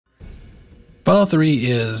Fallout 3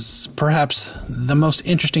 is perhaps the most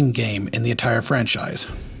interesting game in the entire franchise.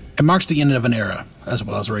 It marks the end of an era, as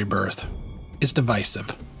well as a rebirth. It's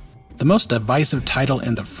divisive. The most divisive title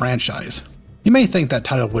in the franchise. You may think that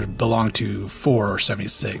title would belong to 4 or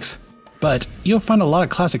 76, but you'll find a lot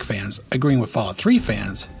of classic fans agreeing with Fallout 3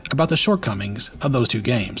 fans about the shortcomings of those two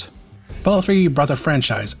games. Fallout 3 brought the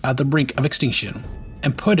franchise at the brink of extinction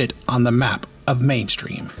and put it on the map of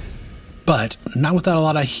mainstream, but not without a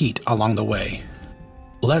lot of heat along the way.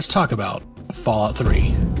 Let's talk about Fallout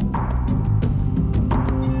 3.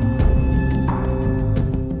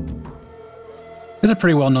 It's a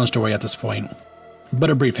pretty well-known story at this point,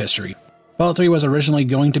 but a brief history. Fallout 3 was originally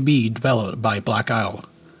going to be developed by Black Isle,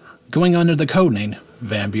 going under the codename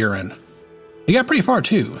Van Buren. It got pretty far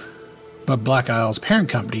too, but Black Isle's parent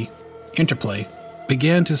company, Interplay,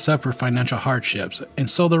 began to suffer financial hardships and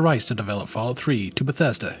sold the rights to develop Fallout 3 to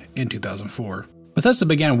Bethesda in 2004. Bethesda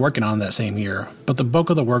began working on it that same year, but the bulk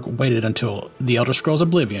of the work waited until The Elder Scrolls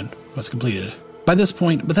Oblivion was completed. By this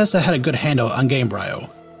point, Bethesda had a good handle on Gamebryo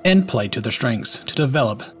and played to their strengths to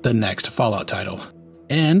develop the next Fallout title.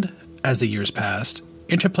 And as the years passed,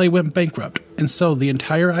 Interplay went bankrupt and sold the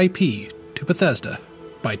entire IP to Bethesda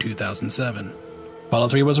by 2007.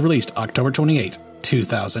 Fallout 3 was released October 28,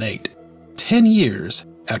 2008, 10 years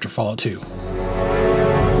after Fallout 2.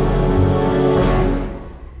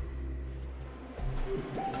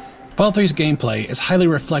 Fallout 3's gameplay is highly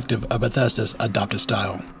reflective of Bethesda's adopted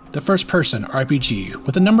style, the first-person RPG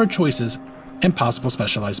with a number of choices and possible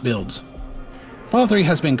specialized builds. Fallout 3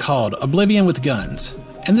 has been called Oblivion with guns,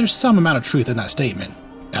 and there's some amount of truth in that statement.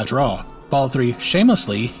 After all, Fallout 3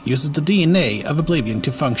 shamelessly uses the DNA of Oblivion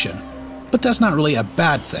to function, but that's not really a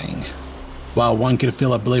bad thing. While one can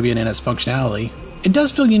feel Oblivion in its functionality, it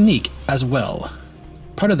does feel unique as well.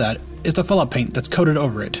 Part of that is the Fallout paint that's coated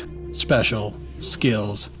over it, special,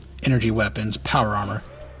 skills, energy weapons, power armor,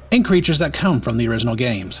 and creatures that come from the original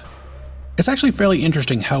games. It's actually fairly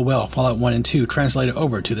interesting how well Fallout 1 and 2 translated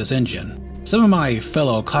over to this engine. Some of my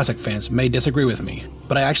fellow classic fans may disagree with me,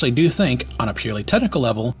 but I actually do think, on a purely technical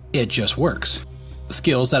level, it just works.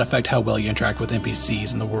 Skills that affect how well you interact with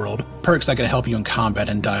NPCs in the world, perks that can help you in combat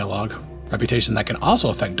and dialogue, reputation that can also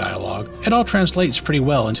affect dialogue, it all translates pretty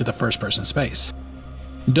well into the first-person space.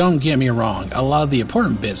 Don't get me wrong, a lot of the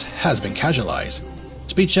important bits has been casualized.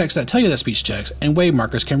 Speed checks that tell you the speech checks and wave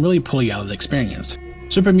markers can really pull you out of the experience.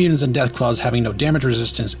 Super mutants and death claws having no damage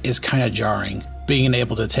resistance is kinda jarring. Being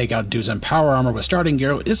able to take out dudes in power armor with starting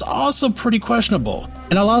gear is also pretty questionable,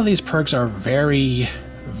 and a lot of these perks are very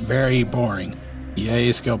boring.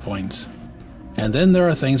 Yay, skill points. And then there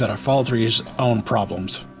are things that are Fallout 3's own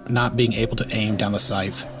problems. Not being able to aim down the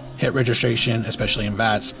sights, hit registration, especially in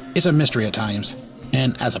VATS, is a mystery at times.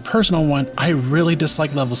 And as a personal one, I really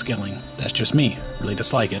dislike level scaling. That's just me, really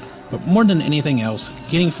dislike it. But more than anything else,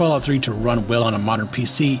 getting Fallout 3 to run well on a modern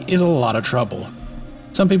PC is a lot of trouble.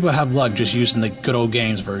 Some people have luck just using the good old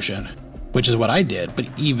games version, which is what I did, but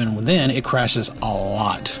even then it crashes a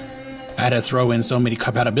lot. I had to throw in so many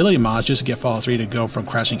compatibility mods just to get Fallout 3 to go from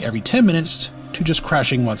crashing every 10 minutes to just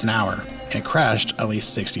crashing once an hour, and it crashed at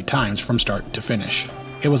least 60 times from start to finish.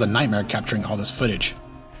 It was a nightmare capturing all this footage.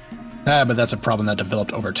 But that's a problem that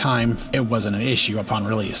developed over time. It wasn't an issue upon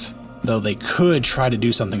release, though they could try to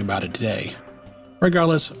do something about it today.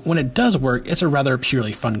 Regardless, when it does work, it's a rather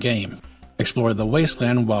purely fun game. Explore the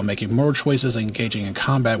wasteland while making more choices and engaging in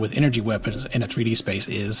combat with energy weapons in a 3D space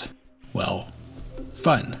is, well,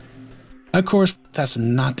 fun. Of course, that's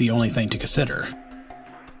not the only thing to consider.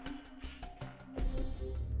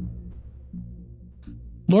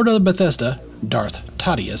 Lord of Bethesda, Darth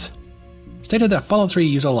Tadius, stated that Fallout 3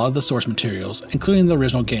 used a lot of the source materials, including the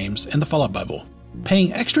original games and the Fallout Bible,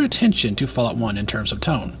 paying extra attention to Fallout 1 in terms of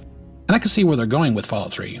tone. And I can see where they're going with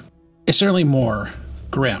Fallout 3. It's certainly more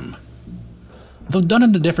grim, though done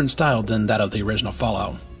in a different style than that of the original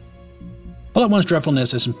Fallout. Fallout 1's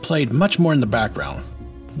dreadfulness is played much more in the background,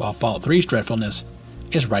 while Fallout 3's dreadfulness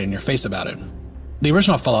is right in your face about it. The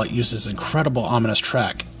original Fallout uses an incredible ominous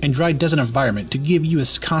track and dry desert environment to give you a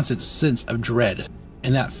constant sense of dread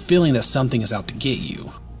and that feeling that something is out to get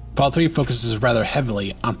you. Fallout 3 focuses rather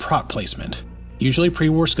heavily on prop placement, usually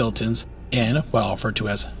pre-war skeletons and what are referred to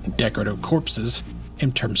as decorative corpses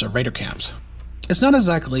in terms of raider camps. It's not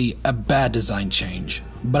exactly a bad design change,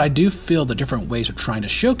 but I do feel the different ways of trying to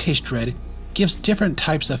showcase dread gives different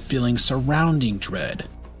types of feelings surrounding dread.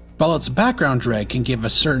 Fallout's background dread can give a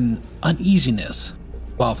certain uneasiness,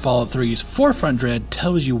 while Fallout 3's forefront dread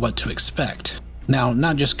tells you what to expect. Now,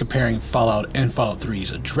 not just comparing Fallout and Fallout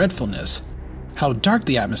 3's dreadfulness, how dark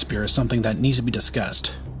the atmosphere is something that needs to be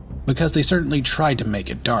discussed, because they certainly tried to make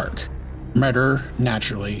it dark. Murder,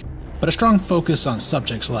 naturally, but a strong focus on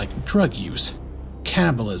subjects like drug use,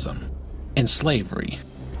 cannibalism, and slavery,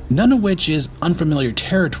 none of which is unfamiliar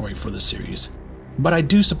territory for the series. But I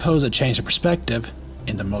do suppose a change of perspective,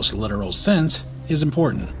 in the most literal sense, is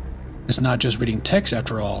important. It's not just reading text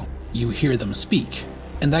after all, you hear them speak,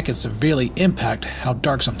 and that can severely impact how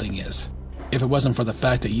dark something is, if it wasn't for the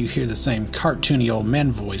fact that you hear the same cartoony old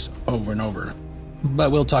man voice over and over.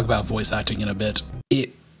 But we'll talk about voice acting in a bit.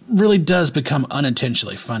 It really does become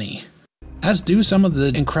unintentionally funny, as do some of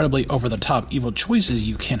the incredibly over-the-top evil choices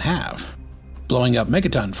you can have. Blowing up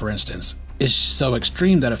Megaton, for instance, is so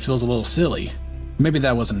extreme that it feels a little silly. Maybe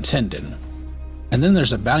that was intended. And then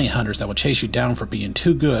there's the bounty hunters that will chase you down for being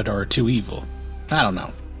too good or too evil. I don't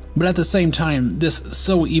know. But at the same time, this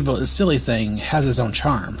so evil is silly thing has its own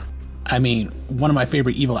charm. I mean, one of my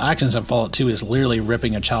favorite evil actions in Fallout 2 is literally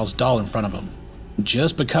ripping a child's doll in front of him,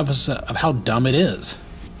 just because of how dumb it is.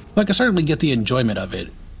 But I can certainly get the enjoyment of it.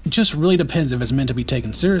 It just really depends if it's meant to be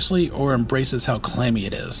taken seriously or embraces how clammy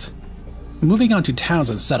it is. Moving on to towns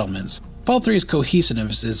and settlements, Fallout 3's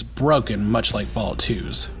cohesiveness is broken much like Fallout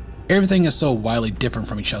 2's. Everything is so wildly different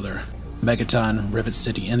from each other. Megaton, Rivet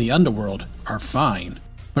City, and the Underworld are fine,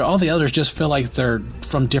 but all the others just feel like they're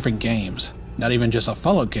from different games. Not even just a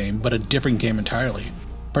Fallout game, but a different game entirely.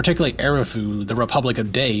 Particularly Erifu, the Republic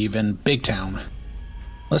of Dave, and Big Town.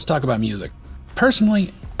 Let's talk about music.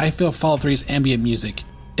 Personally, I feel Fallout 3's ambient music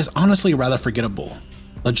is honestly rather forgettable.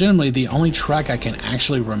 Legitimately, the only track I can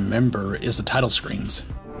actually remember is the title screens.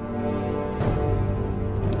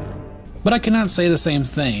 But I cannot say the same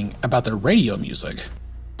thing about the radio music.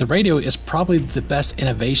 The radio is probably the best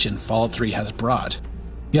innovation Fallout 3 has brought.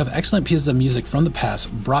 You have excellent pieces of music from the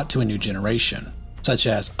past brought to a new generation, such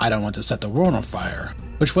as I Don't Want to Set the World on Fire,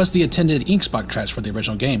 which was the intended Inkspot tracks for the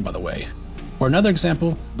original game, by the way. Or another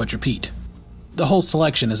example, Butcher Pete. The whole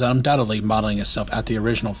selection is undoubtedly modeling itself at the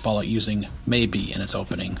original Fallout using Maybe in its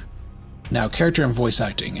opening. Now, character and voice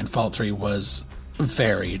acting in Fallout 3 was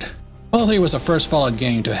varied. Fallout 3 was the first Fallout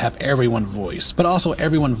game to have everyone voiced, but also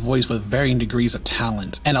everyone voiced with varying degrees of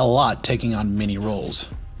talent and a lot taking on many roles.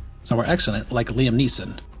 Some were excellent, like Liam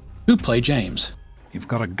Neeson, who played James. You've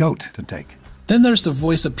got a goat to take. Then there's the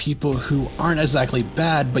voice of people who aren't exactly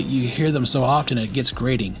bad, but you hear them so often it gets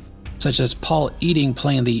grating, such as Paul Eating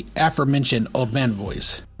playing the aforementioned old man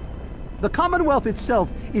voice. The Commonwealth itself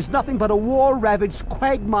is nothing but a war-ravaged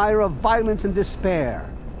quagmire of violence and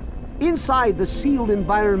despair. Inside the sealed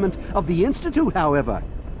environment of the Institute, however.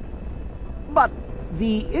 But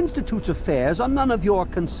the Institute's affairs are none of your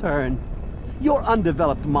concern. Your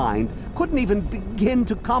undeveloped mind couldn't even begin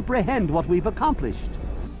to comprehend what we've accomplished.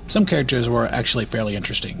 Some characters were actually fairly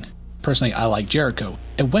interesting. Personally, I like Jericho,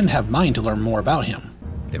 and wouldn't have mind to learn more about him.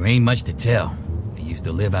 There ain't much to tell. He used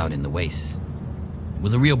to live out in the wastes.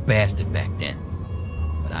 Was a real bastard back then.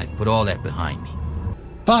 But I've put all that behind me.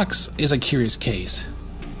 Fox is a curious case.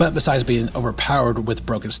 But besides being overpowered with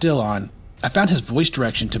Broken Steel on, I found his voice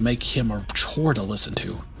direction to make him a chore to listen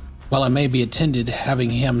to. While it may be intended, having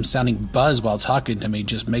him sounding buzzed while talking to me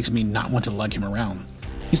just makes me not want to lug him around.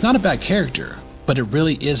 He's not a bad character, but it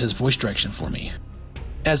really is his voice direction for me.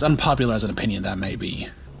 As unpopular as an opinion that may be.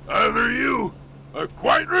 Either you are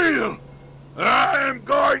quite real, I am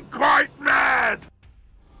going quite mad!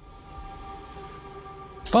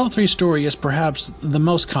 Fallout 3's story is perhaps the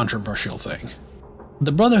most controversial thing.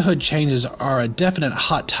 The Brotherhood changes are a definite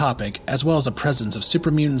hot topic, as well as the presence of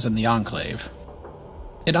supermutants in the Enclave.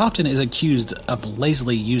 It often is accused of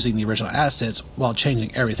lazily using the original assets while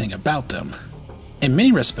changing everything about them. In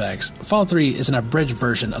many respects, Fallout 3 is an abridged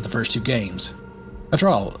version of the first two games. After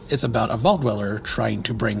all, it's about a vault dweller trying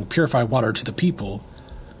to bring purified water to the people,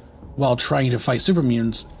 while trying to fight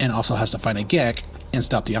supermutants and also has to find a Gek and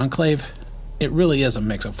stop the Enclave. It really is a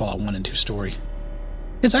mix of Fallout 1 and 2 story.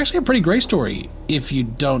 It's actually a pretty great story if you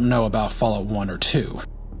don't know about Fallout 1 or 2.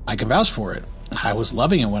 I can vouch for it. I was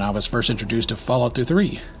loving it when I was first introduced to Fallout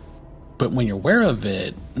 3. But when you're aware of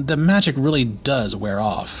it, the magic really does wear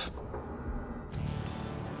off.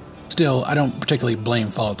 Still, I don't particularly blame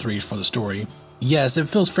Fallout 3 for the story. Yes, it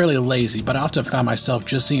feels fairly lazy, but I often found myself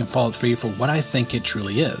just seeing Fallout 3 for what I think it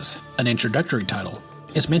truly is, an introductory title.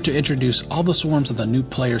 It's meant to introduce all the swarms of the new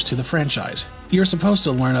players to the franchise. You're supposed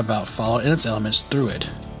to learn about Fallout and its elements through it.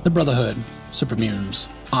 The Brotherhood, supermutants,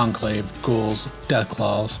 Enclave, ghouls,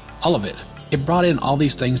 Deathclaws, all of it. It brought in all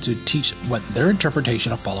these things to teach what their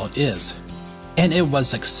interpretation of Fallout is. And it was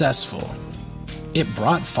successful. It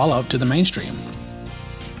brought Fallout to the mainstream.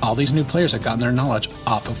 All these new players have gotten their knowledge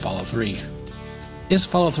off of Fallout 3. Is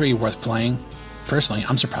Fallout 3 worth playing? Personally,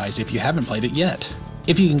 I'm surprised if you haven't played it yet.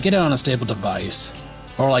 If you can get it on a stable device,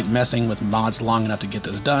 or like messing with mods long enough to get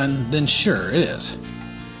this done, then sure, it is.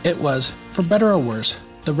 It was, for better or worse,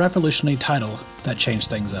 the revolutionary title that changed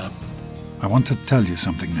things up. I want to tell you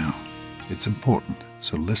something now. It's important,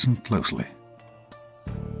 so listen closely.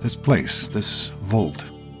 This place, this vault,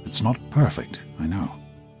 it's not perfect, I know,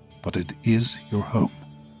 but it is your home.